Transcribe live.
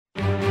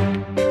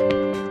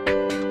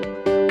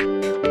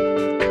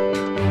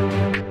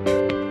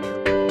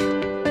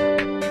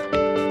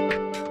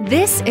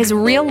This is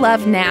Real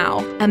Love Now,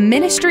 a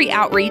ministry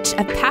outreach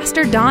of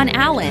Pastor Don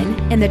Allen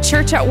in the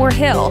church at War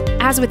Hill.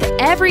 As with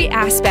every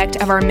aspect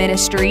of our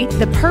ministry,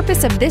 the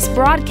purpose of this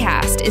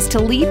broadcast is to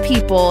lead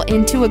people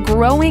into a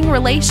growing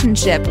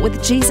relationship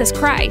with Jesus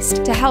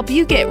Christ to help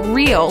you get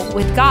real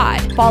with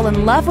God, fall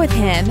in love with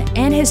Him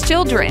and His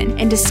children,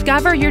 and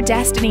discover your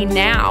destiny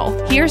now.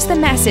 Here's the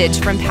message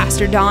from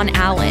Pastor Don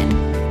Allen.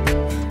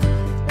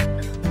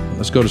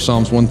 Let's go to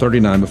Psalms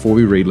 139 before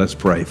we read. Let's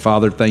pray.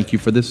 Father, thank you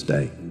for this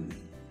day.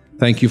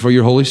 Thank you for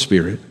your Holy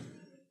Spirit.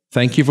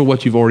 Thank you for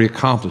what you've already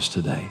accomplished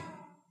today.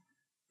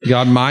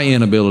 God, my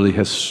inability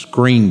has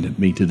screamed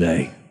me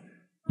today,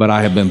 but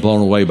I have been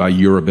blown away by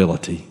your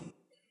ability.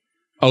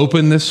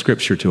 Open this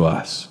scripture to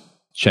us.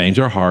 Change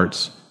our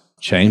hearts,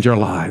 change our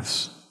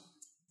lives,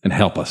 and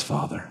help us,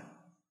 Father.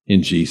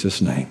 In Jesus'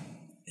 name,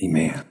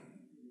 amen.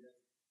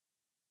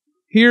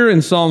 Here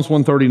in Psalms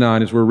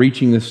 139, as we're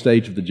reaching this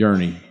stage of the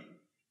journey,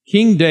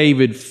 King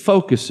David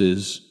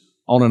focuses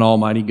on an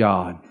almighty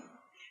God.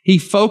 He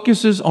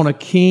focuses on a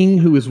king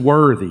who is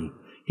worthy.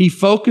 He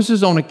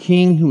focuses on a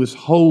king who is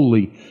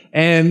holy.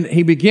 And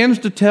he begins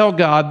to tell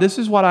God, this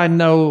is what I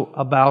know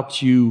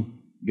about you,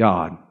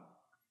 God.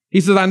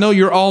 He says, I know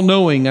you're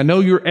all-knowing. I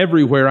know you're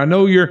everywhere. I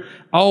know you're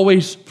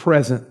always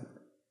present.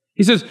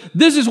 He says,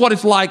 this is what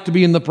it's like to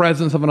be in the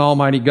presence of an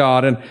almighty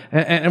God. And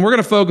we're going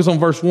to focus on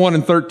verse 1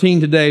 and 13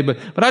 today, but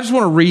I just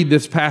want to read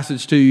this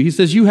passage to you. He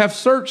says, you have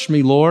searched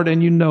me, Lord,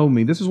 and you know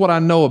me. This is what I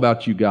know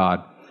about you,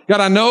 God. God,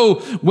 I know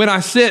when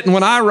I sit and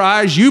when I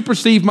rise, you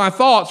perceive my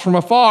thoughts from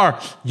afar.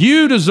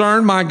 You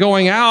discern my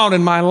going out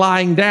and my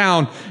lying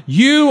down.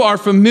 You are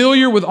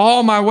familiar with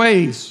all my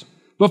ways.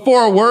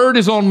 Before a word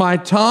is on my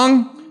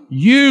tongue,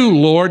 you,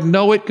 Lord,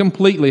 know it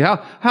completely.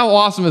 How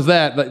awesome is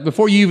that? Like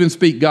before you even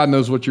speak, God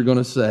knows what you're going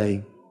to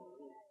say.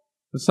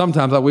 But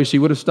sometimes I wish He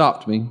would have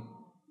stopped me.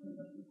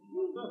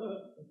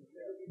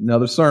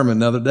 Another sermon,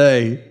 another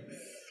day.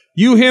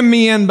 You hem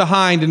me in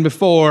behind and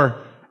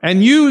before,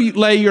 and you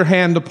lay your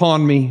hand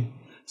upon me.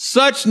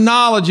 Such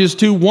knowledge is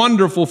too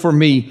wonderful for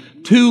me,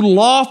 too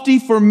lofty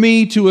for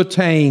me to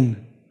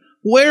attain.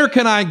 Where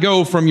can I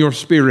go from your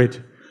spirit?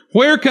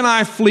 Where can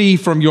I flee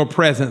from your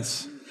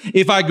presence?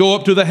 If I go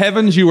up to the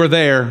heavens, you are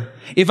there.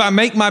 If I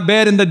make my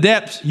bed in the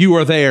depths, you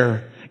are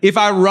there. If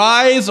I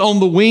rise on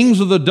the wings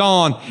of the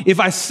dawn,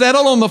 if I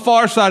settle on the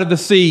far side of the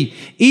sea,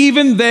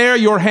 even there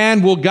your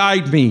hand will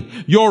guide me.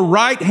 Your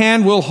right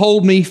hand will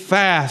hold me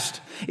fast.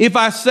 If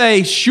I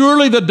say,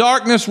 surely the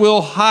darkness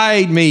will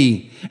hide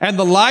me, and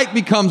the light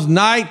becomes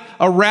night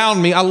around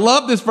me. I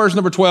love this verse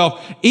number 12.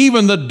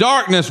 Even the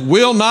darkness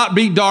will not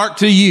be dark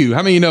to you.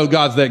 How many of you know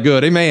God's that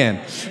good?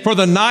 Amen. For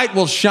the night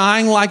will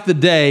shine like the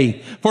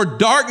day. For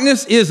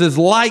darkness is as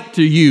light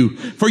to you.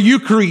 For you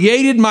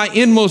created my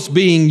inmost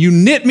being. You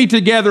knit me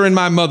together in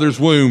my mother's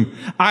womb.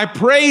 I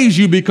praise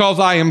you because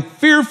I am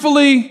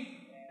fearfully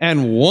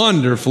and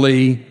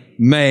wonderfully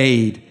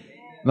made.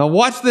 Now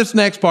watch this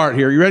next part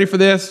here. You ready for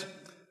this?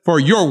 For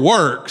your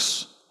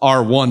works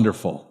are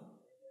wonderful.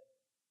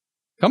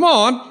 Come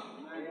on.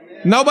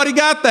 Nobody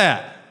got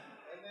that.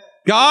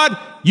 God,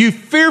 you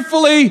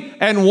fearfully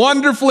and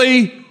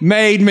wonderfully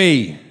made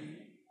me.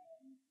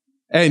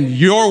 And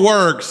your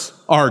works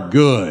are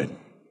good.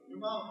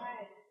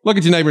 Look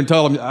at your neighbor and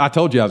tell him, I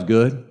told you I was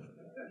good.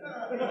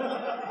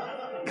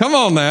 Come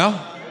on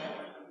now.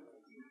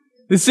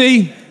 You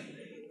see,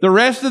 the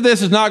rest of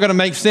this is not going to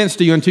make sense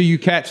to you until you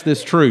catch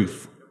this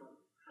truth.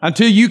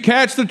 Until you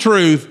catch the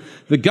truth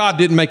that God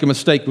didn't make a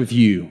mistake with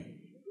you.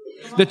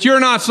 That you're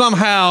not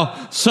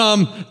somehow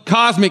some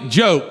cosmic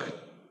joke.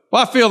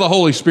 Well, I feel the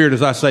Holy Spirit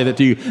as I say that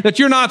to you. That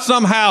you're not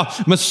somehow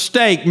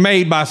mistake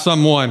made by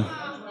someone.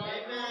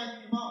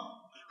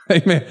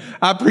 Amen.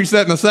 I preached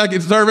that in the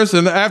second service,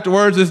 and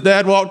afterwards this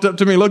dad walked up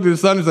to me, looked at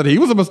his son and said, he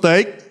was a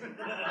mistake.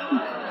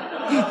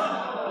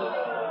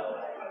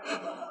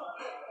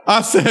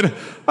 I said,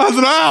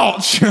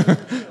 ouch. He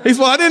said,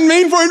 well, I didn't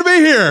mean for him to be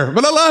here,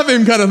 but I love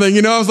him kind of thing.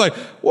 You know, I was like,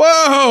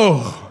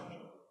 whoa.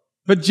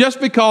 But just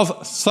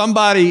because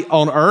somebody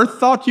on earth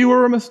thought you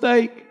were a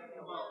mistake,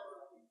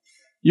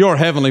 your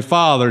Heavenly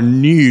Father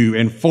knew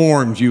and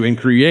formed you and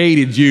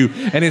created you.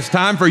 And it's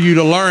time for you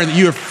to learn that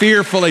you are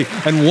fearfully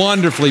and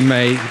wonderfully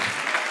made.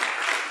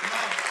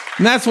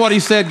 And that's what He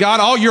said,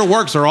 God, all your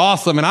works are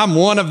awesome, and I'm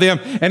one of them.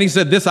 And He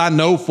said, this I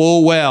know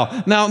full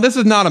well. Now, this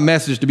is not a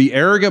message to be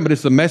arrogant, but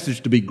it's a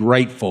message to be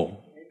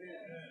grateful.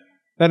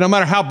 That no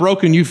matter how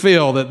broken you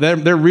feel, that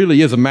there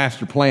really is a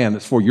master plan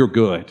that's for your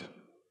good.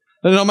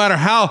 That no matter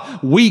how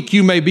weak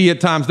you may be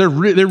at times, there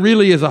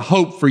really is a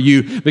hope for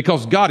you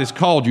because God has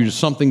called you to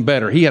something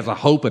better. He has a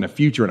hope and a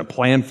future and a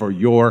plan for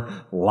your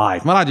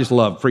life. Man, I just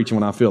love preaching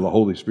when I feel the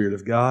Holy Spirit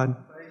of God.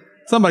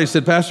 Somebody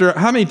said, Pastor,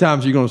 how many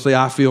times are you going to say,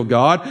 I feel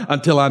God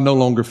until I no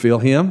longer feel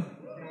Him?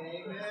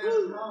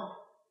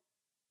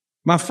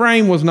 My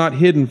frame was not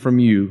hidden from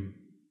you.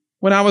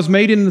 When I was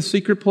made in the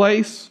secret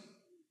place,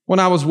 when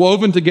I was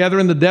woven together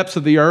in the depths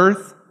of the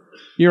earth,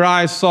 your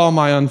eyes saw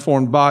my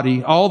unformed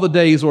body. All the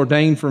days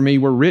ordained for me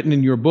were written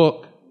in your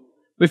book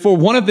before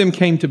one of them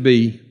came to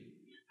be.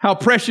 How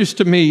precious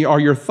to me are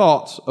your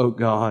thoughts, O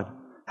God.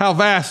 How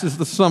vast is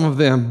the sum of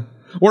them.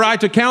 Were I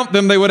to count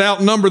them, they would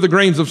outnumber the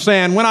grains of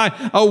sand. When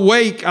I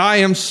awake, I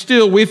am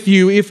still with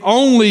you. If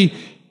only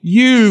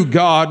you,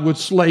 God, would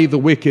slay the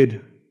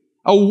wicked.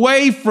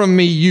 Away from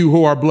me, you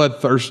who are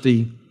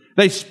bloodthirsty.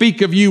 They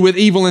speak of you with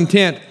evil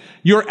intent.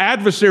 Your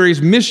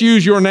adversaries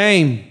misuse your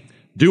name.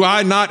 Do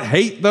I not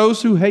hate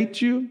those who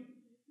hate you,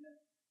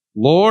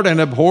 Lord, and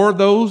abhor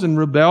those in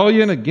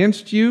rebellion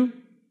against you?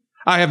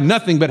 I have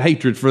nothing but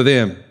hatred for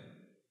them.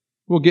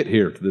 We'll get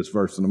here to this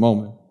verse in a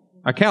moment.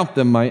 I count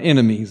them my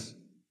enemies.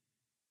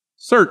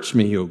 Search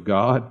me, O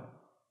God,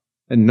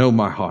 and know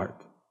my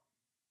heart.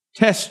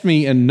 Test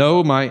me and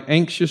know my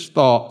anxious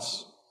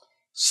thoughts.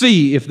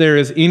 See if there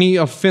is any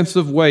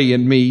offensive way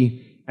in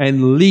me,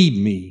 and lead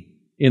me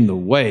in the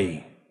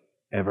way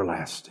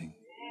everlasting.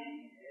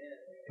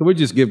 Can we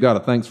just give God a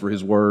thanks for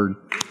His word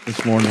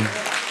this morning?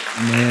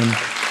 Amen.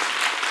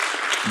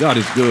 God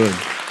is good.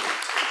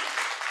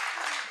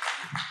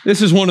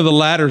 This is one of the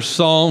latter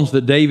Psalms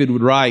that David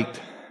would write.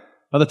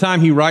 By the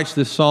time he writes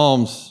this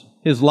Psalms,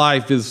 his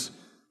life is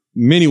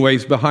in many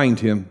ways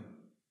behind him.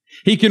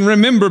 He can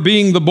remember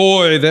being the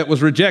boy that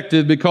was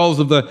rejected because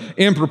of the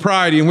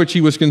impropriety in which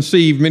he was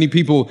conceived. Many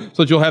people,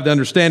 so that you'll have the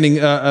understanding,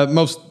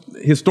 most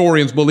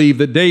historians believe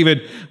that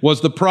David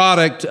was the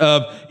product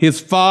of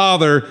his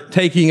father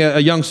taking a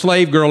young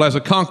slave girl as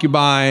a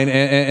concubine,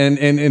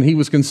 and he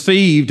was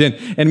conceived, and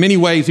in many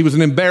ways he was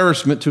an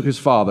embarrassment to his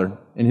father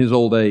in his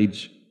old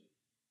age.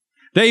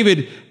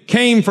 David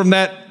came from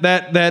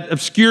that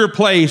obscure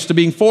place to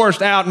being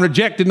forced out and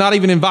rejected, not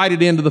even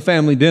invited into the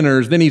family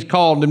dinners. Then he's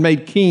called and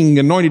made king,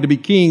 anointed to be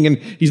king, and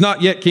he's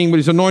not yet king, but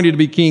he's anointed to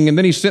be king. And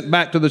then he's sent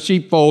back to the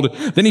sheepfold.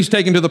 Then he's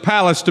taken to the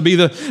palace to be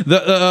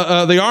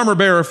the armor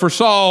bearer for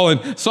Saul,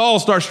 and Saul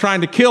starts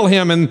trying to kill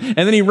him, and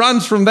then he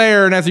runs from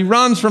there. And as he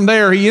runs from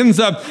there, he ends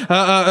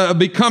up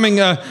becoming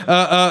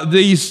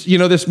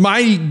this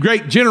mighty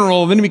great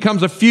general. And then he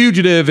becomes a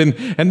fugitive,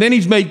 and then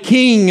he's made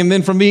king, and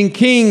then from being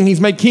king,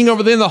 he's made king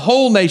over then the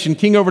whole nation.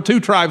 King over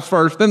 2 tribes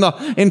first, then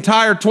the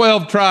entire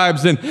 12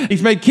 tribes, and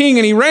he's made king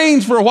and he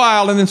reigns for a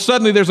while, and then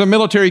suddenly there's a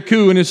military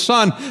coup and his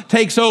son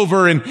takes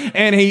over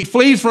and he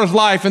flees for his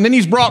life, and then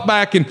he's brought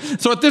back. And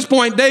so at this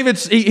point,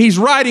 he's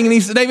writing,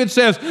 and David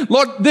says,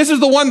 Lord, this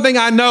is the one thing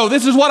I know.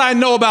 This is what I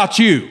know about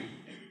you.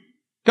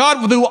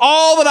 God, through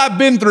all that I've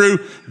been through,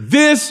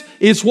 this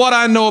is what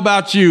I know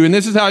about you. And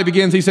this is how he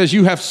begins. He says,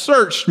 you have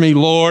searched me,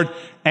 Lord,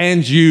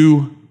 and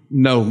you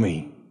know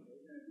me.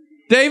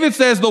 David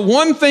says, the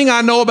one thing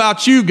I know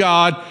about you,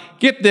 God,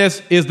 get this,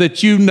 is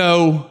that you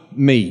know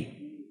me.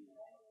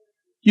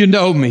 You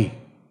know me.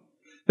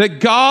 That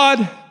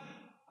God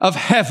of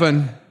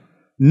heaven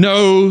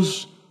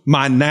knows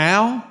my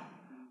now.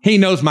 He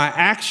knows my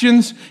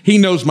actions. He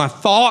knows my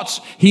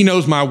thoughts. He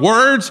knows my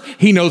words.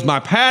 He knows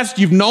my past.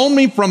 You've known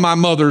me from my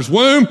mother's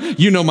womb.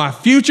 You know my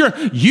future.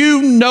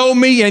 You know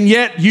me, and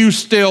yet you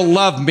still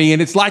love me.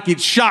 And it's like it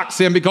shocks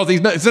him because he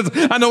says,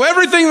 I know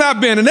everything that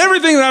I've been and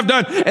everything that I've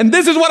done. And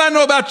this is what I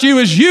know about you,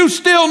 is you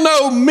still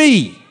know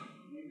me.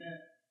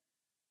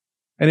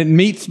 And it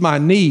meets my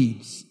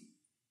needs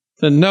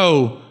to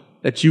know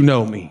that you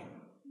know me.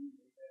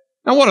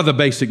 Now, what are the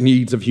basic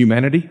needs of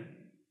humanity?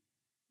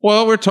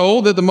 Well, we're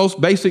told that the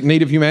most basic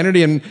need of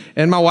humanity,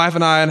 and my wife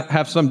and I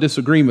have some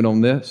disagreement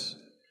on this,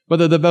 but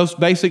the most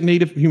basic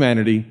need of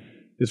humanity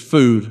is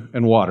food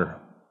and water.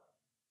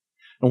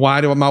 And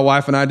why do my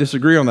wife and I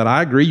disagree on that?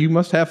 I agree you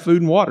must have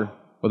food and water.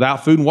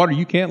 Without food and water,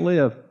 you can't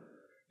live.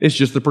 It's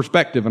just the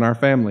perspective in our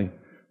family.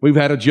 We've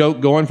had a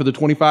joke going for the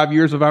 25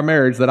 years of our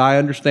marriage that I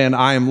understand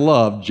I am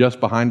loved just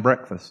behind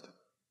breakfast.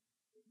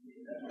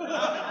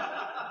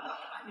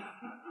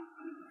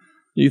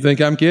 You think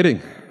I'm kidding?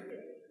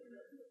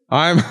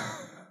 I'm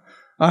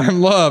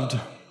loved.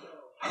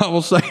 I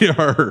will say to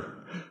her,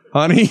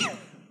 honey,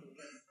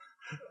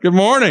 good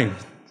morning.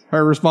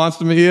 Her response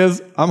to me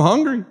is, I'm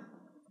hungry.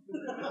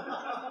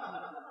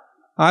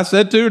 I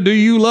said to her, do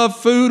you love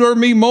food or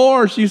me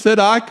more? She said,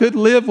 I could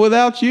live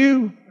without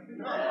you.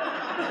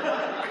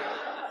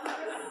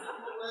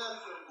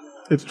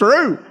 It's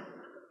true.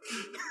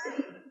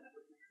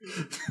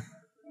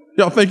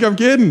 Y'all think I'm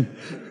kidding?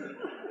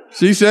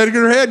 She said in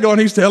her head going,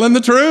 he's telling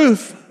the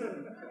truth.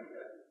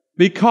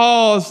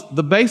 Because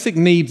the basic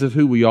needs of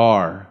who we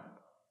are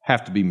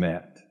have to be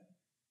met.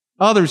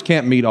 Others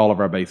can't meet all of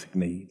our basic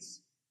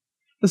needs.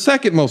 The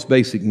second most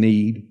basic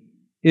need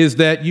is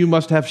that you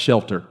must have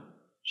shelter.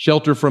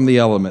 Shelter from the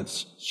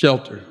elements.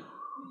 Shelter.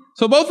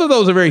 So both of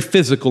those are very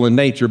physical in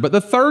nature, but the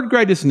third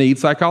greatest need,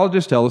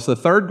 psychologists tell us, the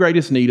third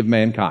greatest need of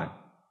mankind.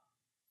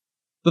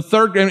 The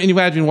third, and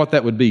imagine what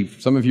that would be.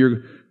 Some of you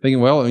are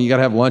thinking, well, you got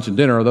to have lunch and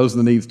dinner. Those are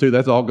the needs too.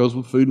 That all goes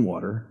with food and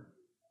water.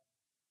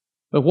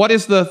 But what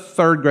is the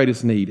third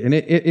greatest need? And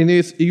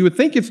you would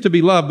think it's to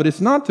be loved, but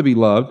it's not to be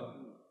loved.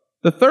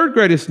 The third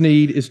greatest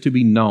need is to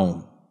be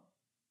known.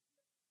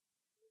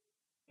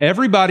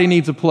 Everybody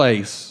needs a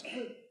place.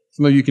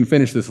 Some of you can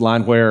finish this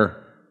line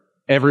where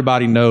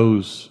everybody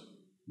knows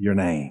your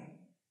name.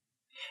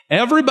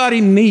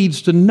 Everybody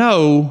needs to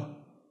know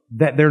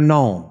that they're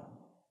known.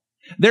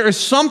 There is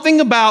something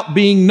about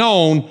being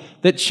known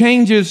that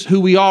changes who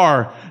we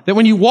are. That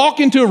when you walk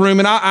into a room,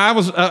 and I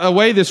was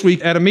away this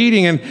week at a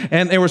meeting,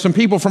 and there were some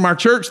people from our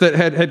church that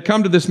had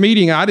come to this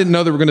meeting. I didn't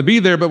know they were going to be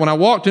there, but when I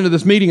walked into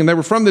this meeting and they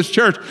were from this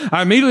church,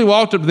 I immediately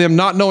walked up to them,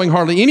 not knowing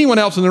hardly anyone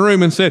else in the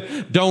room, and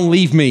said, "Don't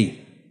leave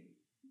me.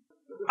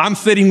 I'm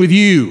sitting with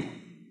you.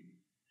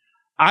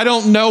 I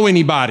don't know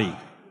anybody,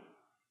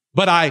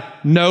 but I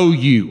know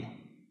you."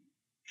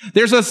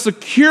 There's a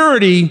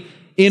security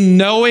in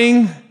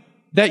knowing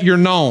that you're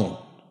known.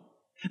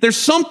 There's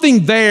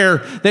something there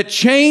that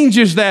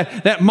changes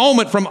that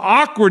moment from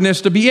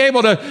awkwardness to be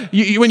able to,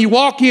 when you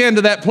walk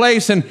into that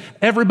place and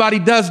everybody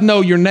does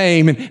know your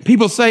name and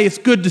people say it's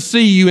good to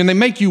see you and they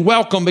make you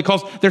welcome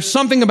because there's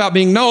something about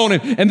being known.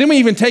 And then we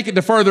even take it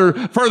to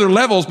further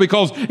levels,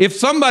 because if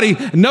somebody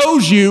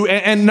knows you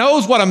and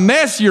knows what a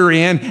mess you're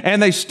in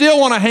and they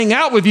still want to hang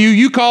out with you,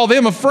 you call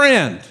them a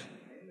friend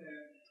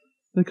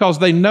because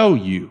they know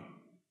you.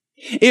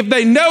 If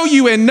they know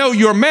you and know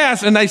your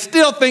mess and they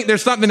still think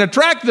there's something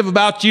attractive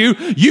about you,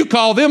 you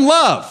call them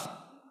love.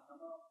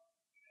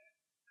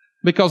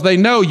 Because they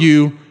know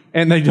you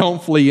and they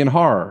don't flee in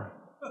horror.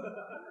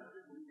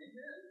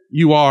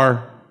 You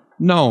are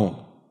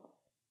known.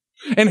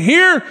 And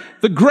here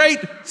the great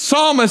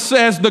psalmist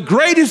says, the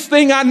greatest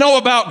thing I know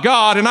about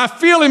God, and I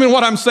feel him in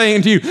what I'm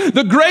saying to you,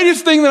 the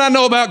greatest thing that I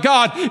know about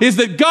God is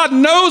that God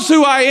knows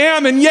who I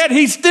am, and yet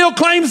he still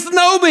claims to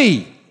know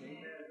me.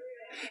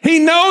 He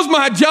knows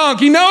my junk.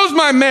 He knows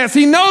my mess.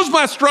 He knows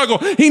my struggle.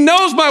 He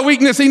knows my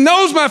weakness. He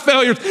knows my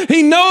failures.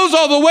 He knows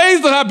all the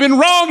ways that I've been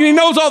wrong. And he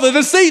knows all the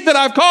deceit that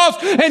I've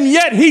caused. And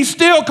yet he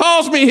still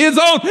calls me his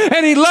own.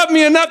 And he loved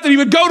me enough that he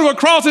would go to a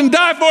cross and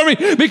die for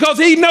me, because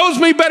he knows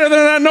me better than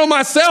I know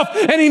myself.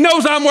 And he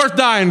knows I'm worth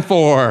dying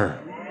for.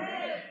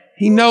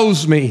 He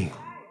knows me.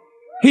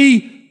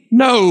 He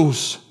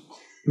knows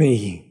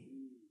me.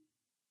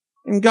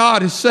 And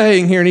God is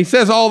saying here, and he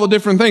says all the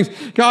different things,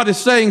 God is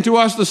saying to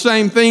us the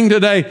same thing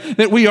today,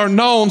 that we are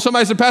known.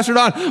 Somebody said, "Pastor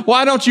Don,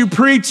 why don't you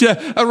preach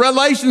a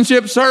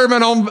relationship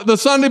sermon on the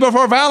Sunday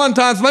before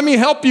Valentine's?" Let me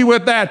help you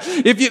with that.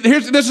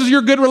 This is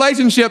your good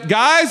relationship.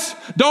 Guys,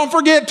 don't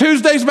forget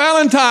Tuesday's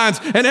Valentine's,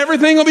 and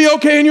everything will be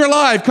okay in your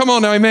life. Come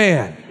on now,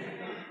 amen.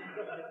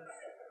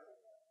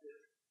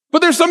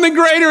 But there's something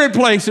greater at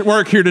place at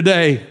work here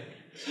today.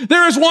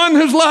 There is one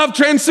whose love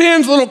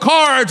transcends little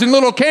cards and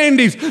little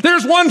candies.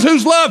 There's one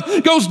whose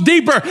love goes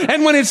deeper.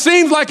 And when it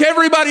seems like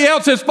everybody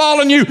else has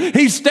fallen you,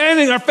 he's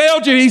standing or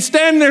failed you. He's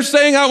standing there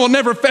saying, "I will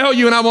never fail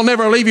you and I will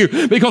never leave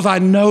you because I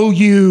know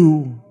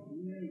you."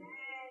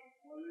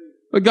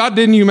 But God,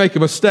 didn't you make a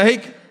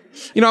mistake?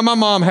 You know, my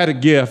mom had a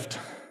gift.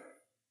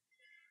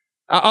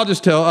 I'll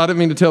just tell, I didn't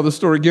mean to tell this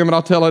story again, but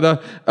I'll tell it.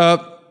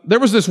 There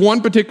was this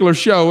one particular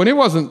show, and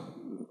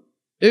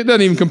it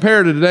doesn't even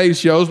compare to today's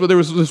shows, but there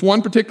was this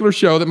one particular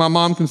show that my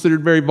mom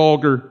considered very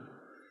vulgar.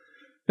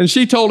 And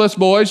she told us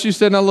boys, she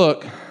said, "Now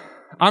look,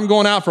 I'm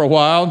going out for a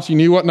while." And she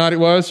knew what night it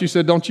was. She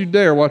said, "Don't you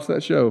dare watch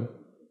that show."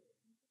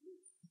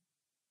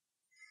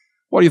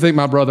 What do you think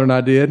my brother and I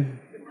did?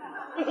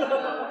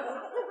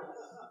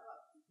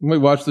 We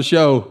watched the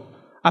show.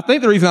 I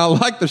think the reason I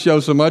liked the show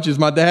so much is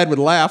my dad would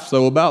laugh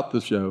so about the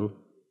show.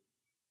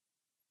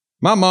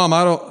 My mom,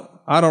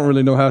 I don't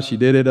really know how she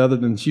did it, other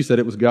than she said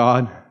it was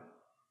God.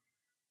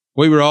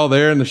 We were all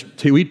there, and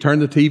we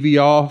turned the TV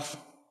off.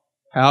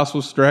 House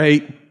was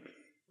straight.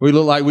 We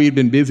looked like we'd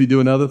been busy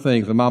doing other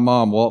things, and my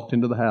mom walked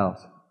into the house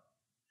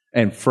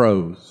and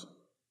froze.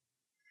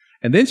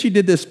 And then she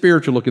did this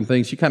spiritual-looking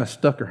thing. She kind of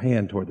stuck her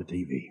hand toward the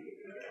TV.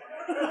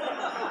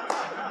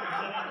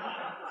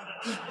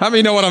 How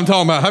many know what I'm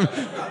talking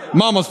about?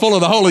 Mama's full of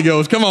the Holy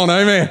Ghost. Come on,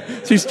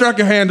 amen. She struck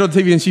her hand toward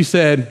the TV, and she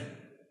said,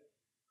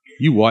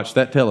 "You watched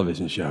that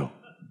television show."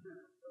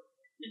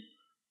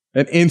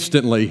 And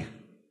instantly,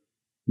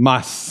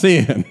 my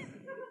sin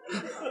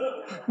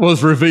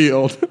was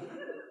revealed.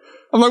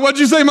 I'm like, "What'd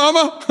you say,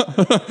 Mama?"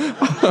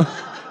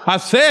 I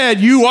said,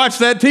 "You watched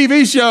that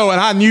TV show."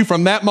 And I knew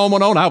from that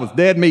moment on I was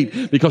dead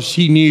meat, because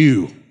she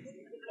knew.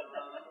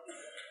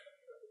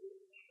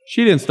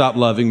 She didn't stop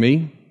loving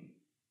me.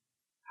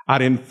 I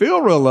didn't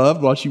feel real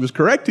loved while she was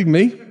correcting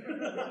me.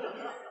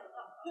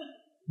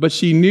 But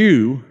she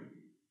knew,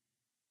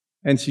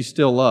 and she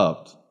still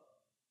loved.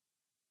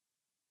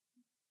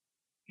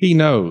 He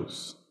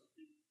knows.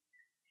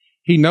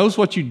 He knows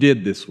what you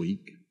did this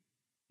week.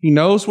 He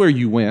knows where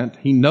you went.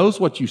 He knows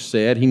what you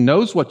said. He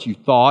knows what you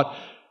thought.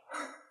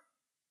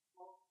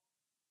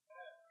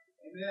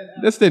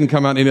 This didn't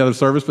come out in any other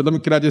service, but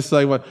can I just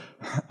say what?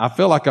 I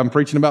feel like I'm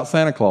preaching about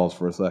Santa Claus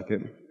for a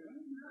second.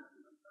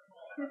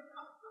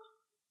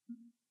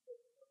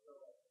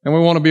 And we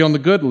want to be on the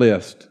good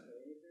list.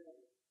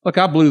 Look,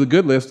 I blew the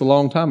good list a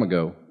long time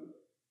ago.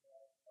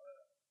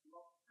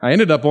 I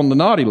ended up on the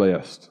naughty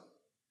list.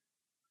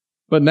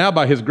 But now,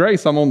 by His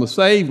grace, I'm on the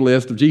saved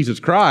list of Jesus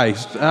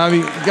Christ. I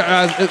mean,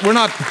 guys,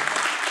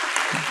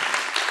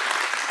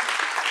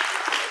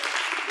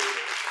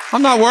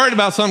 I'm not worried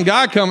about some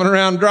guy coming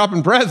around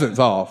dropping presents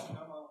off.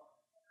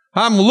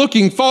 I'm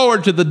looking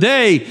forward to the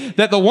day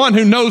that the one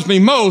who knows me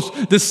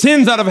most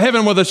descends out of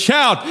heaven with a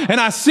shout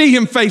and I see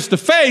him face to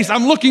face.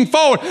 I'm looking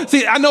forward.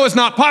 See, I know it's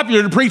not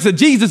popular to preach that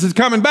Jesus is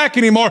coming back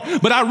anymore,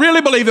 but I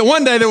really believe that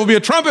one day there will be a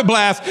trumpet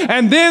blast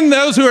and then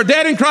those who are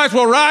dead in Christ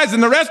will rise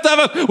and the rest of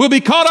us will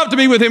be caught up to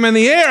be with him in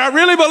the air. I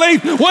really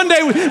believe one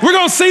day we're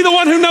going to see the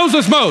one who knows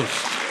us most.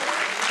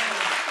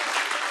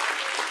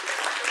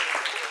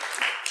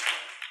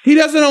 He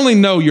doesn't only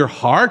know your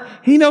heart,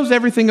 he knows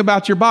everything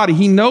about your body.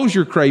 He knows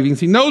your cravings.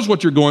 He knows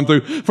what you're going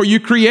through. For you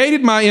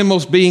created my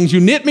inmost beings. You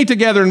knit me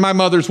together in my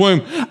mother's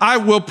womb. I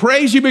will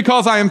praise you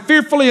because I am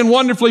fearfully and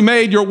wonderfully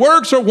made. Your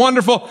works are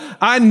wonderful.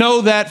 I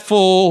know that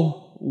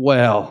full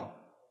well.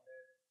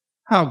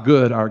 How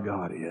good our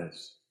God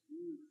is.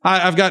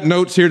 I've got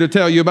notes here to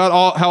tell you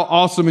about how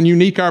awesome and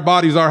unique our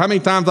bodies are, how many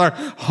times our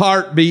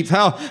heart beats,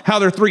 how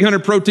there are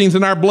 300 proteins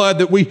in our blood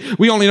that we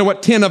only know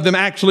what 10 of them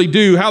actually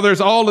do, how there's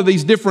all of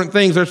these different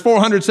things. There's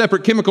 400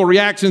 separate chemical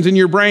reactions in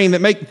your brain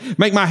that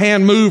make my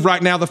hand move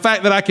right now. The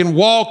fact that I can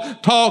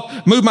walk,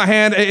 talk, move my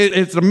hand,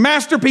 it's a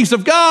masterpiece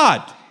of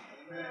God.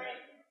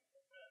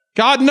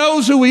 God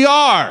knows who we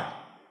are,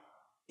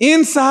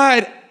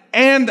 inside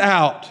and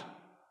out.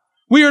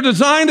 We are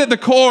designed at the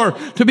core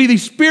to be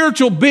these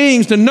spiritual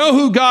beings, to know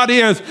who God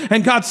is,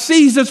 and God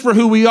sees us for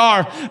who we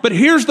are. But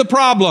here's the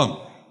problem,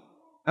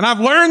 and I've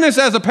learned this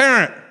as a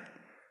parent.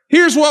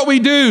 Here's what we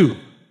do.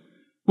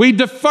 We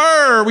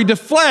defer, we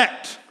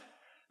deflect,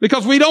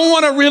 because we don't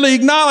want to really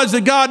acknowledge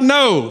that God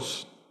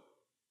knows.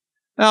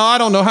 Now, I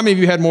don't know how many of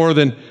you had more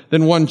than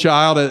one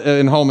child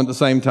in home at the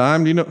same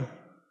time. Do you know?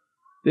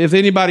 Has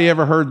anybody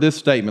ever heard this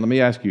statement? Let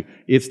me ask you.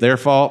 It's their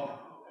fault.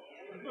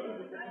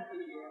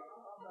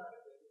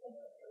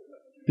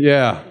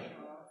 Yeah.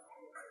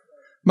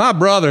 My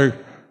brother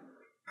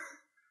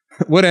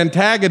would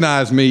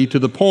antagonize me to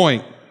the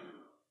point.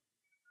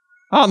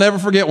 I'll never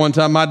forget one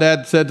time my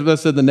dad said to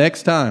us, the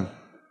next time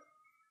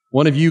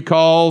one of you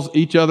calls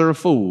each other a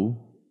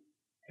fool,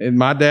 and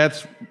my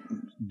dad's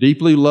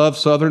deeply loved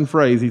Southern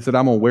phrase, he said,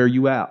 I'm going to wear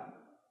you out.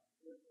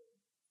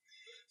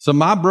 So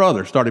my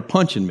brother started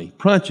punching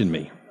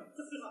me.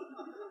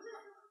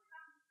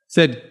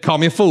 Said, call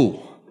me a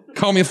fool.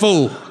 Call me a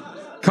fool.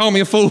 Call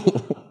me a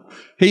fool.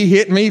 He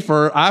hit me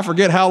for, I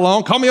forget how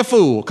long. Call me a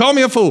fool. Call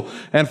me a fool.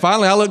 And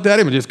finally, I looked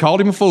at him and just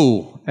called him a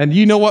fool. And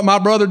you know what my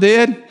brother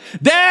did?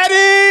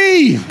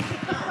 Daddy!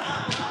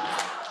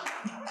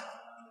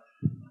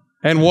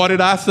 And what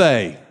did I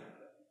say?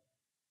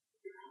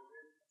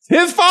 It's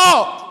his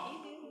fault.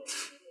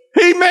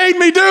 He made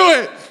me do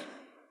it.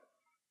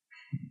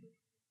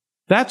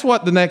 That's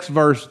what the next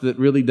verse that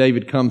really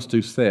David comes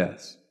to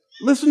says.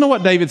 Listen to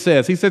what David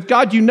says. He says,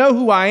 God, you know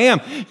who I am.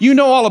 You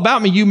know all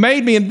about me. You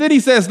made me. And then he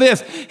says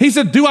this. He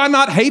said, do I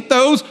not hate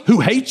those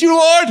who hate you,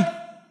 Lord?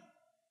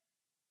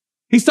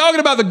 He's talking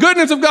about the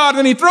goodness of God. And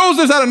then he throws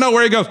this out of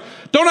nowhere. He goes,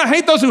 don't I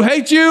hate those who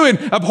hate you and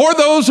abhor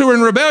those who are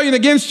in rebellion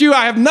against you?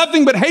 I have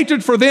nothing but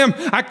hatred for them.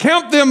 I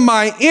count them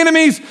my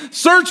enemies.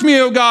 Search me,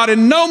 O God,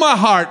 and know my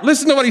heart.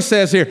 Listen to what he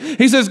says here.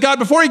 He says, God,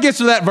 before he gets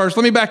to that verse,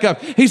 let me back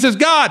up. He says,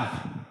 God,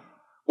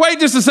 wait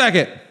just a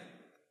second.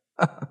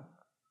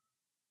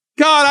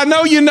 God, I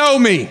know you know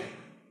me,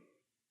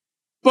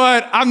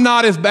 but I'm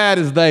not as bad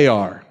as they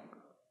are.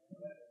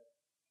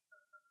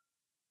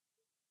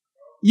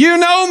 You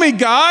know me,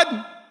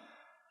 God.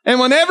 And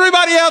when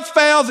everybody else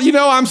fails, you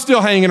know I'm still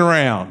hanging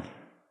around.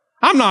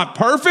 I'm not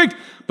perfect,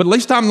 but at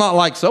least I'm not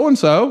like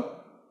so-and-so.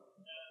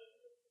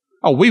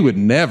 Oh, we would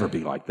never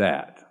be like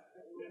that.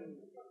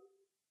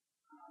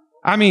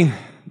 I mean,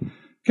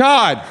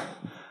 God,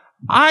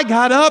 I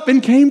got up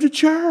and came to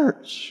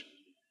church.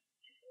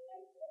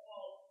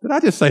 Did I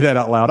just say that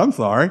out loud? I'm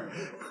sorry.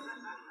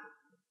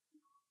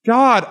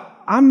 God,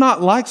 I'm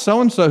not like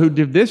so-and-so who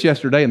did this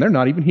yesterday and they're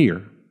not even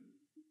here.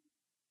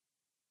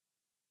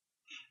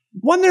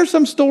 Wasn't there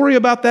some story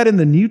about that in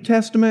the New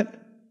Testament?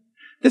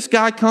 This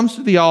guy comes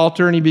to the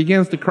altar and he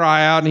begins to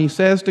cry out and he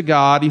says to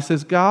God, he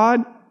says,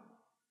 God,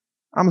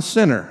 I'm a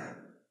sinner.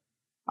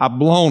 I've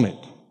blown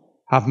it.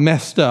 I've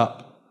messed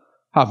up.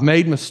 I've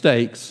made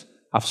mistakes.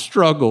 I've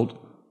struggled.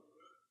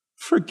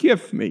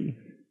 Forgive me.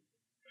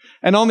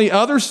 And on the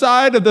other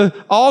side of the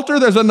altar,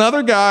 there's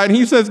another guy, and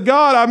he says,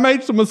 God, I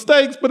made some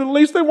mistakes, but at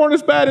least they weren't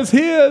as bad as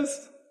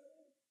his.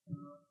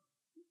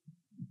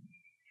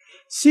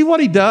 See what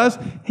he does?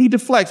 He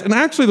deflects. And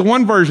actually, the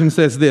one version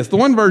says this. The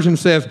one version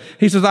says,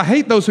 he says, I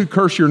hate those who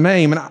curse your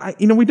name.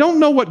 And we don't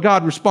know what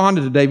God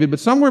responded to David, but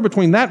somewhere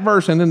between that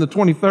verse and then the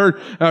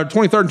 23rd and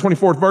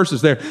 24th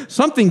verses there,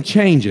 something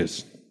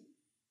changes.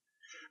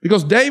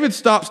 Because David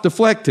stops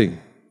deflecting.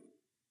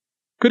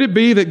 Could it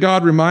be that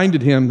God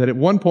reminded him that at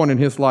one point in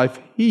his life,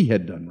 he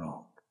had done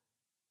wrong?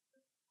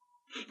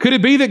 Could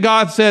it be that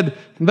God said,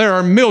 there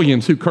are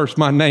millions who curse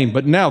my name,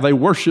 but now they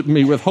worship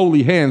me with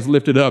holy hands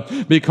lifted up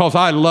because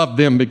I love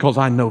them, because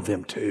I know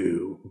them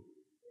too?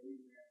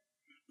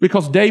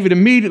 Because David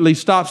immediately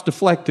stops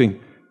deflecting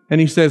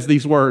and he says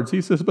these words.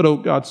 He says, but oh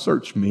God,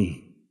 search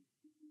me.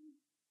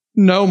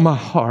 Know my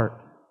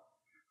heart.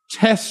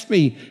 Test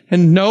me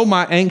and know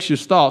my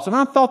anxious thoughts. And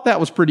I thought that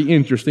was pretty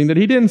interesting, that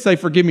he didn't say,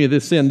 forgive me of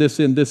this sin, this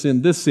sin, this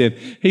sin, this sin.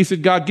 He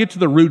said, God, get to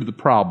the root of the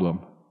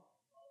problem.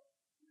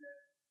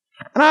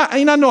 And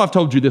I know I've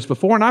told you this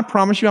before, and I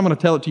promise you I'm going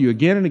to tell it to you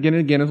again and again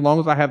and again as long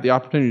as I have the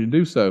opportunity to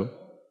do so.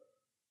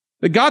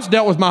 That God's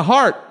dealt with my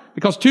heart,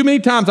 because too many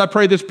times I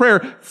pray this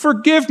prayer,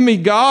 forgive me,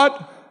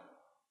 God.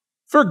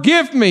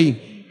 Forgive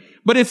me.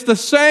 But it's the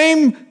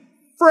same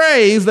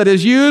phrase that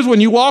is used when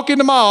you walk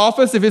into my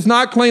office. If it's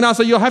not clean, I'll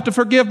say, you'll have to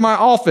forgive my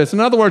office. In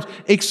other words,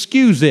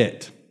 excuse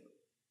it.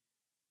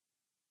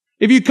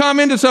 If you come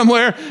into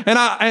somewhere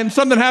and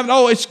something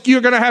happens,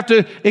 you're going to have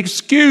to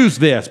excuse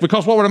this,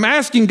 because what I'm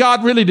asking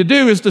God really to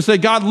do is to say,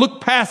 God,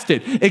 look past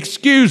it,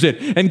 excuse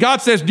it. And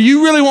God says, do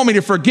you really want me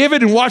to forgive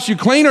it and wash you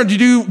clean, or do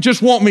you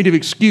just want me to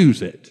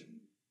excuse it?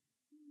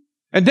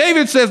 And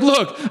David says,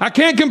 look, I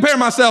can't compare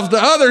myself to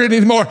others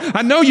anymore.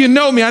 I know you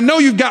know me. I know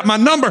you've got my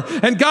number.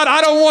 And God,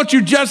 I don't want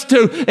you just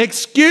to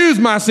excuse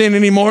my sin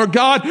anymore.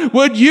 God,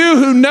 would you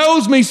who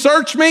knows me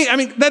search me? I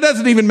mean, that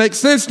doesn't even make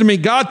sense to me.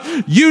 God,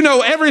 you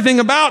know everything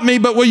about me,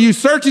 but will you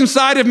search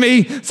inside of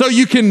me so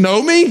you can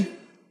know me?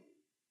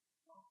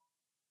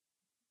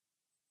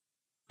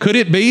 Could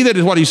it be that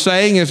what he's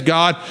saying is,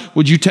 God,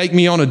 would you take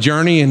me on a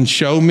journey and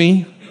show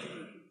me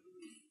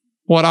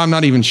what I'm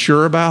not even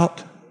sure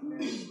about?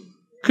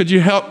 Could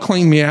you help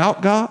clean me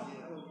out, God?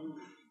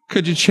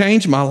 Could you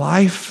change my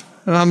life?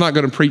 And I'm not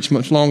going to preach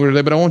much longer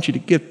today, but I want you to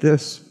get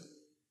this.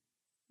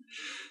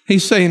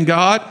 He's saying,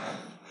 God,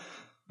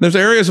 there's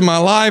areas of my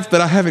life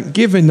that I haven't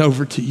given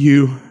over to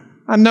you.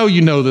 I know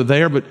you know they're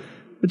there, but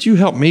you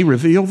help me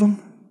reveal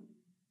them.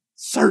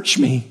 Search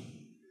me.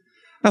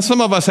 Now,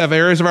 some of us have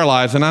areas of our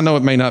lives, and I know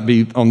it may not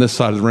be on this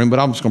side of the room, but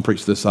I'm just going to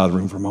preach this side of the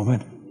room for a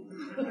moment.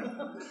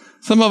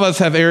 Some of us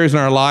have areas in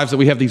our lives that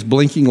we have these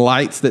blinking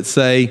lights that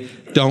say,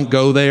 don't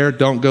go there,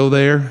 don't go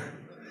there.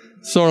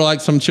 Sort of like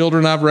some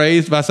children I've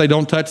raised. If I say,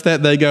 don't touch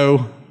that, they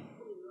go.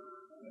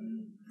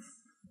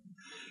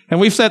 And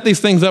we've set these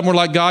things up and we're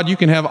like, God, you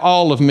can have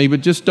all of me, but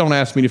just don't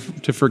ask me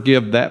to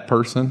forgive that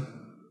person.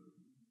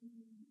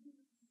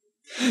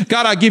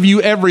 God, I give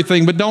you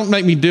everything, but don't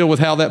make me deal with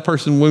how that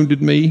person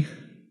wounded me.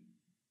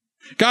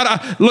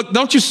 God, look,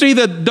 don't you see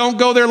the don't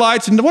go there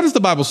lights? And what does the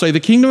Bible say?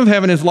 The kingdom of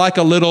heaven is like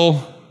a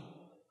little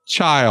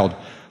child.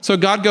 So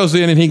God goes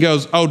in and he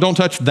goes, oh, don't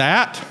touch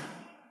that.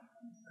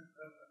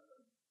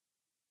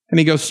 And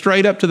he goes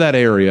straight up to that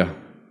area.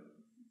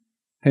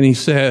 And he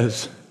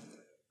says,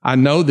 I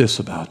know this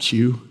about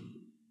you.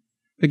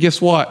 But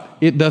guess what?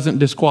 It doesn't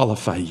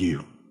disqualify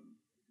you.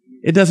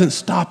 It doesn't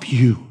stop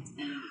you.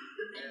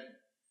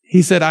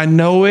 He said, I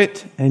know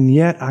it, and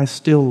yet I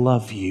still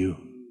love you.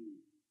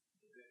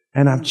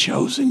 And I've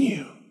chosen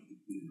you.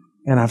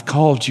 And I've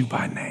called you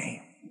by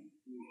name.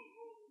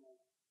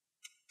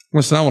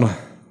 Listen, I want to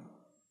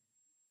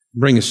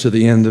bring us to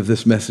the end of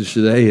this message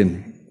today.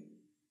 And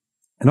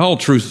in all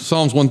truth,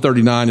 Psalms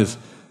 139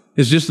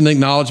 is just an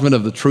acknowledgement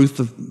of the truth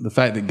of the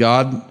fact that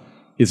God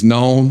is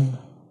known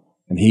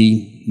and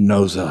He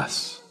knows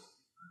us.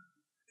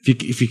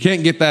 If you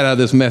can't get that out of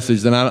this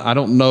message, then I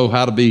don't know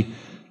how to be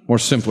more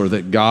simpler,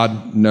 that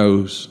God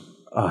knows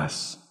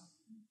us.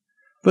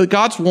 But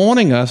God's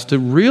wanting us to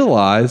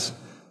realize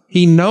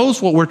He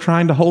knows what we're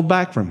trying to hold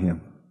back from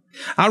Him.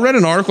 I read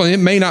an article, and it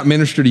may not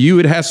minister to you.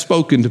 It has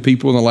spoken to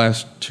people in the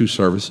last 2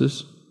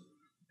 services.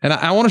 And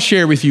I want to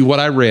share with you what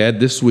I read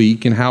this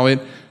week and how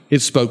it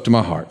spoke to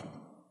my heart.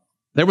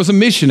 There was a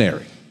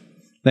missionary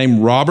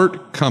named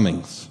Robert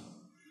Cummings,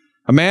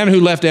 a man who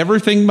left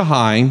everything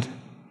behind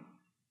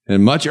in a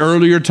much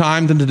earlier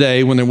time than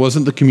today, when there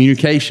wasn't the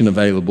communication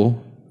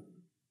available,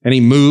 and he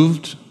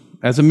moved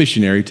as a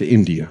missionary to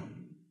India.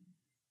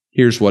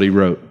 Here's what he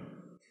wrote.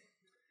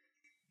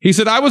 He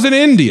said, I was in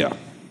India,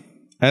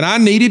 and I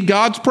needed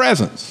God's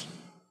presence.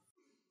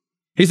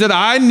 He said,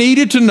 I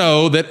needed to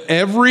know that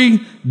every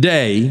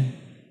day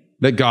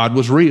that God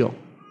was real.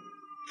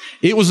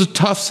 It was a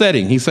tough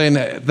setting. He's saying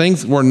that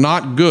things were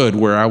not good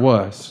where I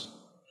was.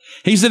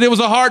 He said it was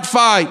a hard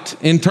fight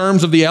in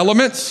terms of the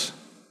elements.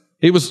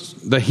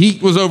 The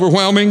heat was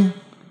overwhelming.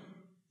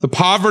 The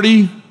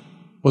poverty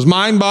was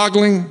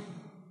mind-boggling.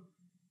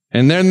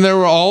 And then there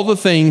were all the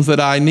things that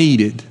I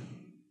needed.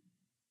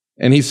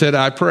 And he said,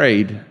 I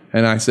prayed,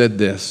 and I said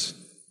this,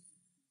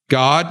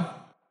 God,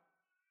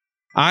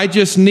 I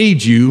just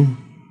need you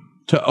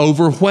to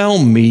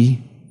overwhelm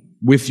me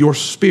with your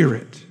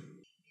Spirit.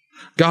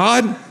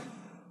 God,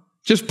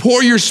 just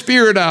pour your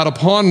Spirit out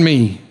upon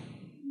me.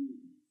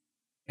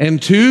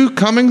 And to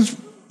Cummings'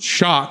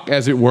 shock,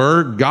 as it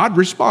were, God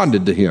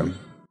responded to him.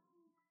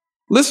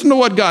 Listen to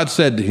what God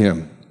said to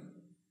him.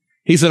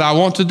 He said, I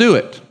want to do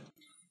it,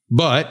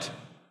 but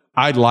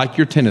I'd like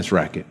your tennis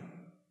racket.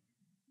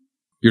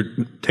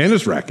 Your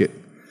tennis racket?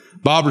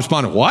 Bob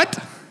responded, what?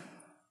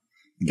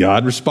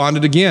 God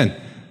responded again,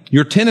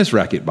 your tennis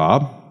racket,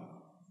 Bob.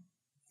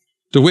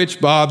 To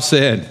which Bob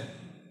said,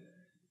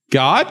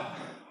 God,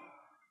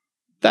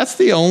 that's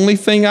the only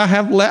thing I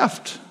have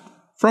left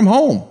from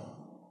home.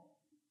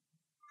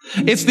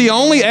 It's the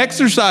only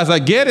exercise I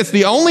get. It's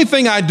the only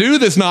thing I do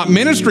that's not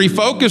ministry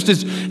focused.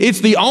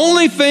 It's the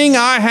only thing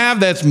I have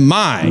that's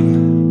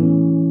mine.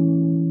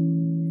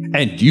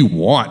 And you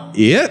want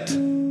it?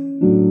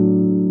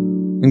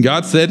 And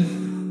God said,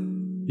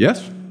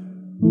 yes.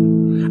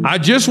 I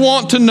just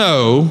want to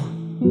know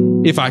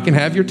if I can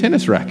have your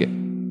tennis racket.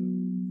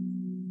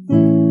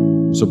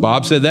 So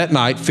Bob said that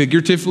night,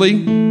 figuratively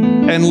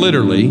and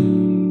literally,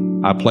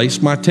 I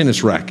placed my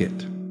tennis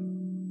racket,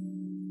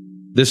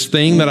 this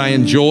thing that I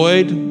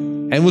enjoyed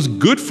and was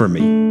good for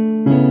me.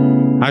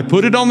 I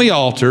put it on the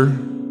altar,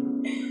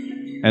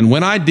 and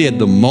when I did,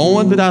 the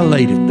moment that I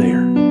laid it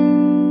there,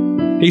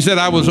 he said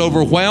I was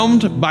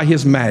overwhelmed by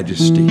his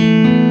majesty.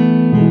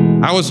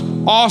 I was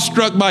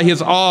awestruck by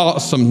his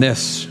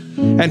awesomeness,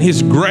 and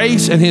his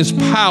grace and his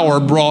power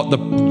brought the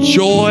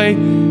joy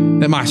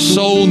that my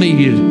soul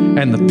needed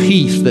and the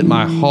peace that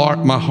my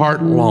heart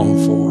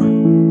longed for.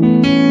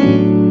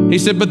 He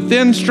said, but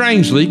then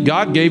strangely,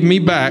 God gave me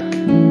back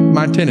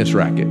my tennis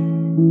racket.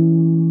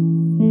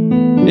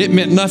 It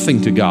meant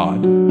nothing to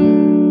God,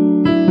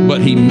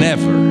 but he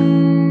never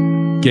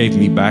gave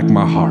me back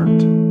my heart.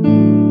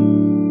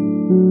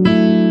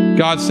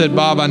 God said,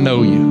 Bob, I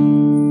know you.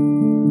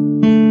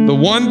 The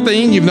one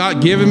thing you've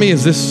not given me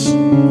is this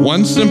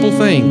one simple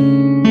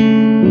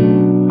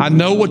thing. I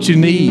know what you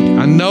need.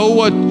 I know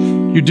what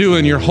you're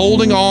doing. You're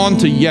holding on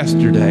to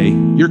yesterday.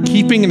 You're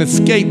keeping an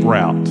escape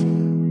route.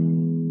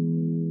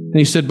 And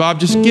he said, Bob,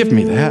 just give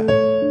me that.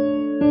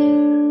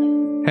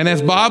 And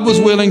as Bob was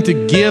willing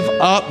to give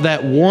up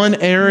that one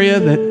area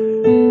that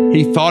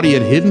he thought he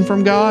had hidden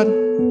from God,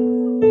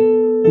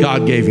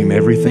 God gave him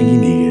everything he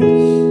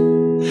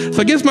needed.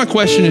 So I guess my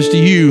question is to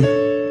you,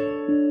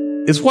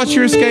 is what's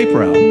your escape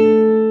route?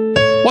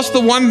 What's the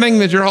one thing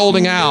that you're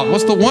holding out?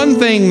 What's the one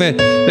thing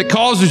that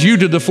causes you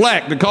to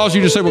deflect, that causes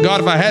you to say, well,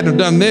 God, if I hadn't have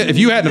done this, if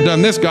you hadn't have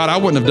done this, God, I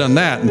wouldn't have done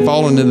that, and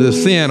fallen into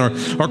this sin, or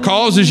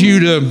causes you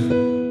to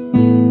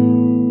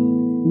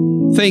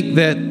think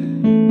that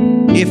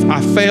if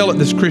I fail at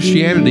this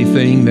Christianity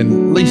thing, then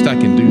at least I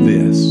can do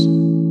this.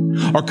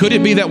 Or could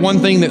it be that one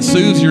thing that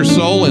soothes your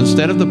soul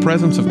instead of the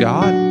presence of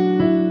God?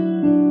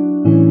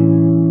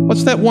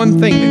 What's that one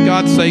thing that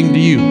God's saying to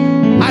you?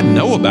 I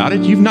know about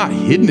it. You've not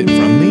hidden it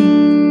from me.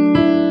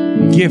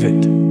 Give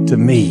it to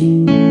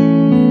me,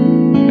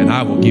 and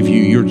I will give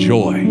you your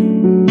joy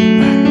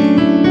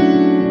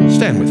back.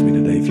 Stand with me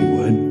today, if you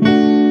would.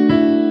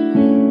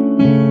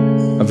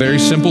 A very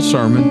simple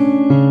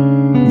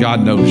sermon.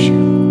 God knows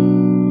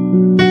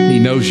you. He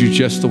knows you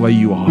just the way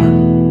you are.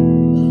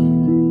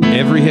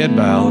 Every head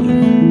bowed,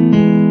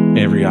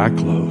 every eye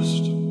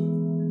closed.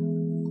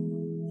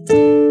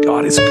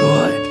 God is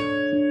good.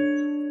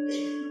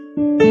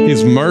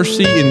 His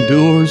mercy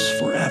endures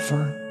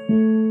forever.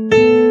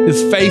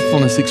 His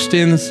faithfulness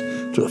extends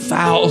to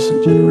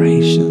 1,000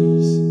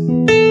 generations.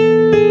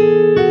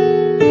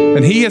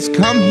 And he has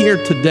come here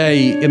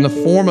today in the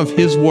form of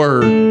his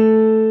word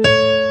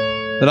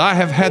that I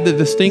have had the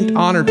distinct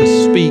honor to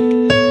speak,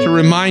 to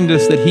remind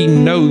us that he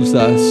knows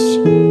us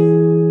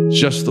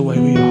just the way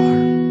we are.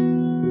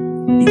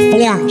 He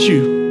formed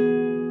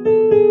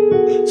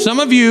you. Some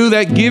of you,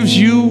 that gives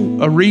you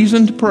a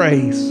reason to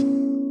praise.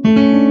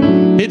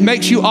 It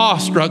makes you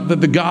awestruck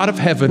that the God of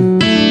heaven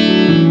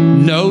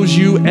knows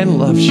you and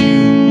loves you.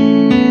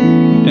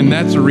 And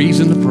that's a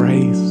reason to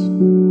praise.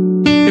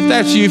 If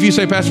that's you, if you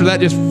say, Pastor, that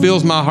just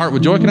fills my heart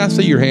with joy, can I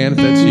see your hand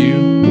if that's you?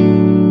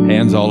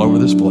 Hands all over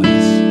this place.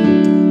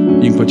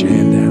 You can put your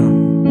hand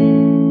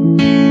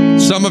down.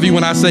 Some of you,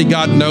 when I say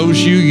God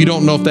knows you, you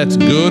don't know if that's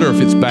good or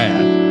if it's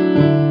bad.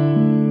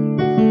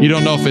 You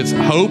don't know if it's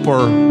hope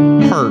or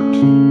hurt.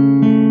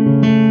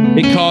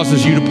 It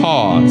causes you to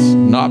pause,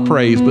 not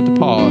praise, but to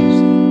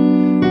pause.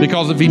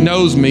 Because if he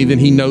knows me, then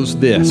he knows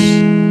this.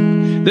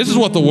 This is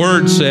what the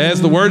word says.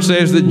 The word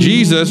says that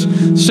Jesus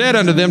said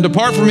unto them,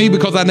 depart from me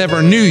because I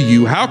never knew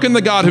you. How can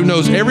the God who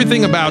knows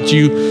everything about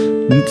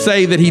you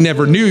say that he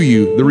never knew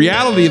you? The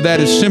reality of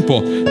that is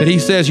simple, that he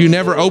says you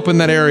never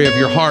opened that area of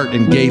your heart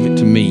and gave it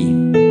to me.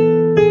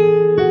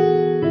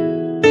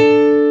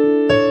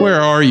 Where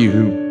are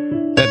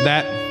you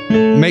that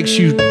makes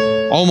you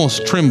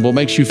almost tremble,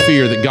 makes you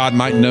fear that God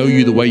might know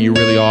you the way you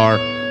really are?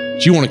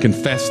 But you want to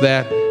confess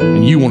that,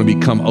 and you want to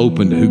become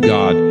open to who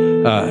God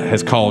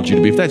has called you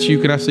to be. If that's you,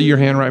 can I see your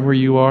hand right where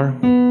you are?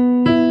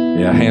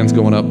 Yeah, hands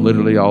going up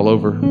literally all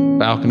over,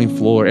 balcony,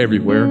 floor,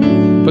 everywhere.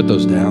 Put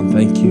those down.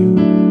 Thank you.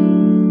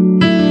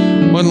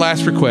 One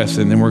last request,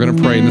 and then we're going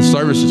to pray. And this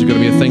service is going to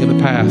be a thing of the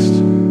past.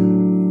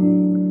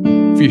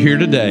 If you're here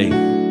today,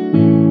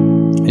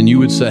 and you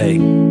would say,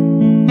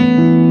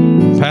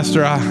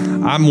 Pastor,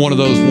 I'm one of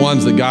those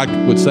ones that God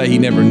would say he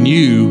never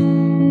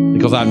knew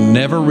because I've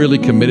never really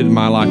committed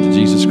my life to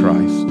Jesus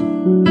Christ.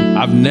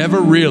 I've never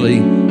really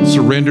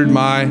surrendered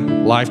my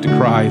life to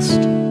Christ.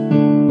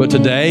 But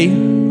today,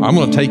 I'm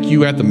going to take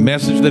you at the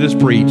message that is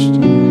preached,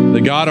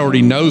 that God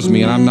already knows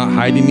me and I'm not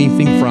hiding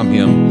anything from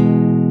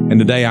him. And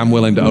today I'm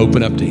willing to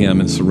open up to him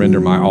and surrender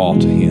my all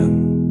to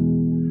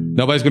him.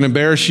 Nobody's going to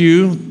embarrass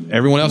you.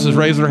 Everyone else has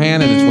raised their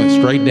hand and it's went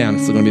straight down.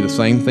 It's going to be the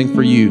same thing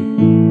for you.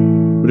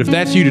 But But if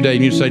that's you today,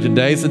 and you say,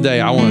 today's the day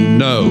I want to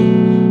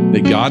know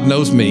that God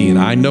knows me and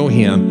I know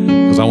him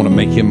because I want to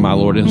make him my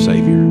Lord and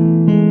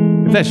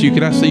Savior. If that's you,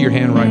 can I see your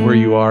hand right where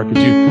you are? Could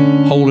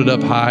you hold it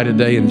up high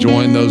today and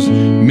join those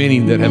many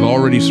that have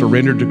already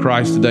surrendered to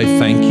Christ today?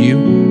 Thank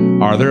you.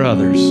 Are there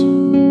others?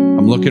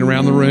 I'm looking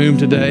around the room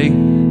today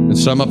and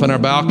some up in our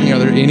balcony. Are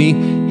there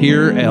any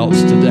here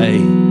else today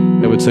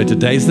that would say,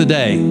 today's the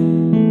day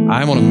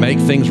I want to make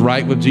things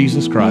right with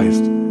Jesus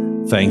Christ?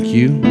 Thank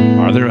you.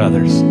 Are there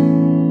others?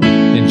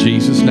 In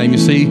Jesus' name. You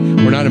see,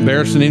 we're not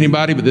embarrassing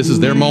anybody, but this is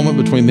their moment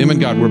between them and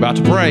God. We're about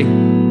to pray.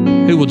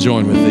 Who will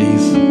join with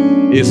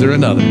these? Is there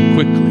another?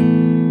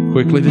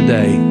 Quickly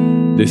today.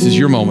 This is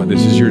your moment.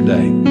 This is your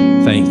day.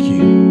 Thank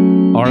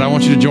you. All right, I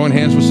want you to join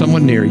hands with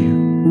someone near you.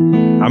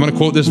 I'm going to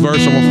quote this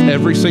verse almost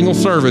every single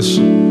service.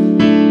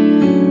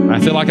 I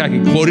feel like I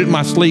can quote it in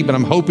my sleep, and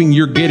I'm hoping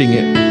you're getting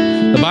it.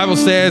 The Bible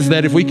says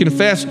that if we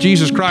confess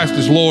Jesus Christ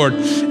as Lord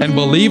and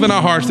believe in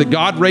our hearts that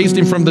God raised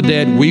him from the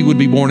dead, we would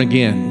be born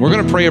again. We're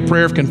going to pray a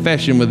prayer of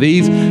confession with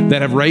these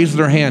that have raised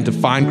their hand to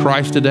find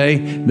Christ today.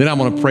 Then I'm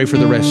going to pray for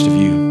the rest of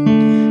you.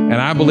 And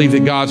I believe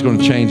that God's going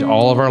to change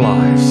all of our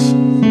lives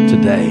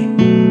today.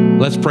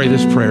 Let's pray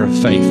this prayer of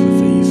faith with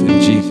these in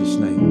Jesus'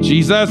 name.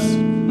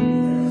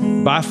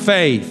 Jesus, by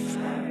faith,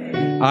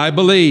 I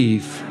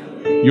believe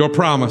your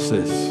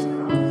promises.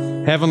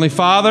 Heavenly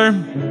Father,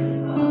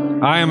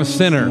 I am a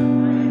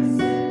sinner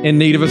in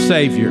need of a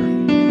Savior.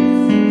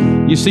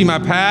 You see my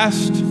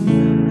past,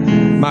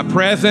 my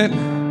present,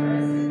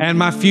 and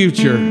my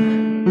future.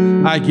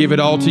 I give it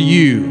all to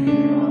you.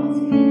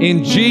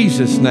 In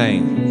Jesus'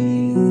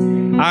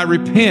 name, I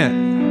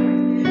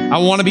repent. I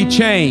want to be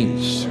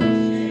changed.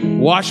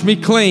 Wash me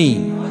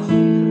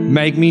clean.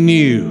 Make me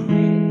new.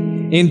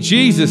 In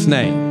Jesus'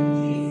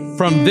 name,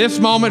 from this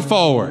moment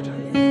forward,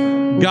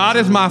 God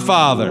is my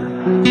Father.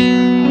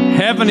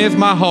 Heaven is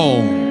my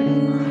home.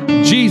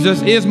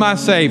 Jesus is my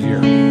Savior.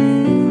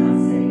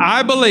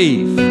 I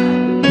believe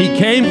he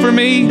came for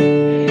me,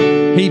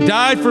 he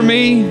died for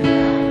me,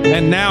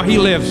 and now he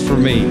lives for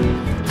me.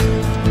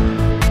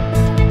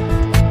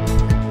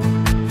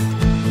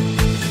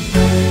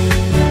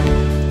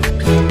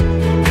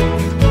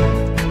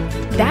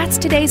 That's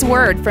today's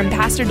word from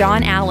Pastor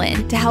Don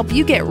Allen to help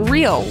you get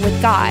real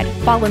with God,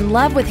 fall in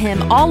love with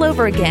him all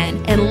over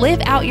again, and live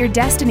out your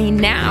destiny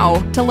now.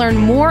 To learn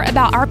more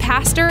about our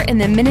pastor and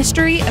the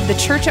ministry of the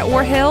Church at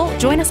War Hill,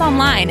 join us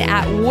online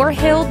at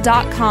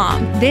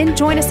warhill.com. Then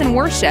join us in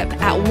worship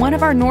at one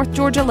of our North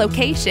Georgia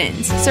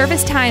locations.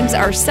 Service times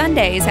are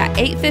Sundays at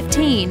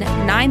 8:15,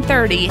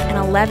 9:30, and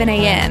 11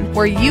 a.m.,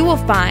 where you will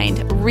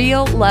find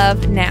real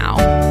love now.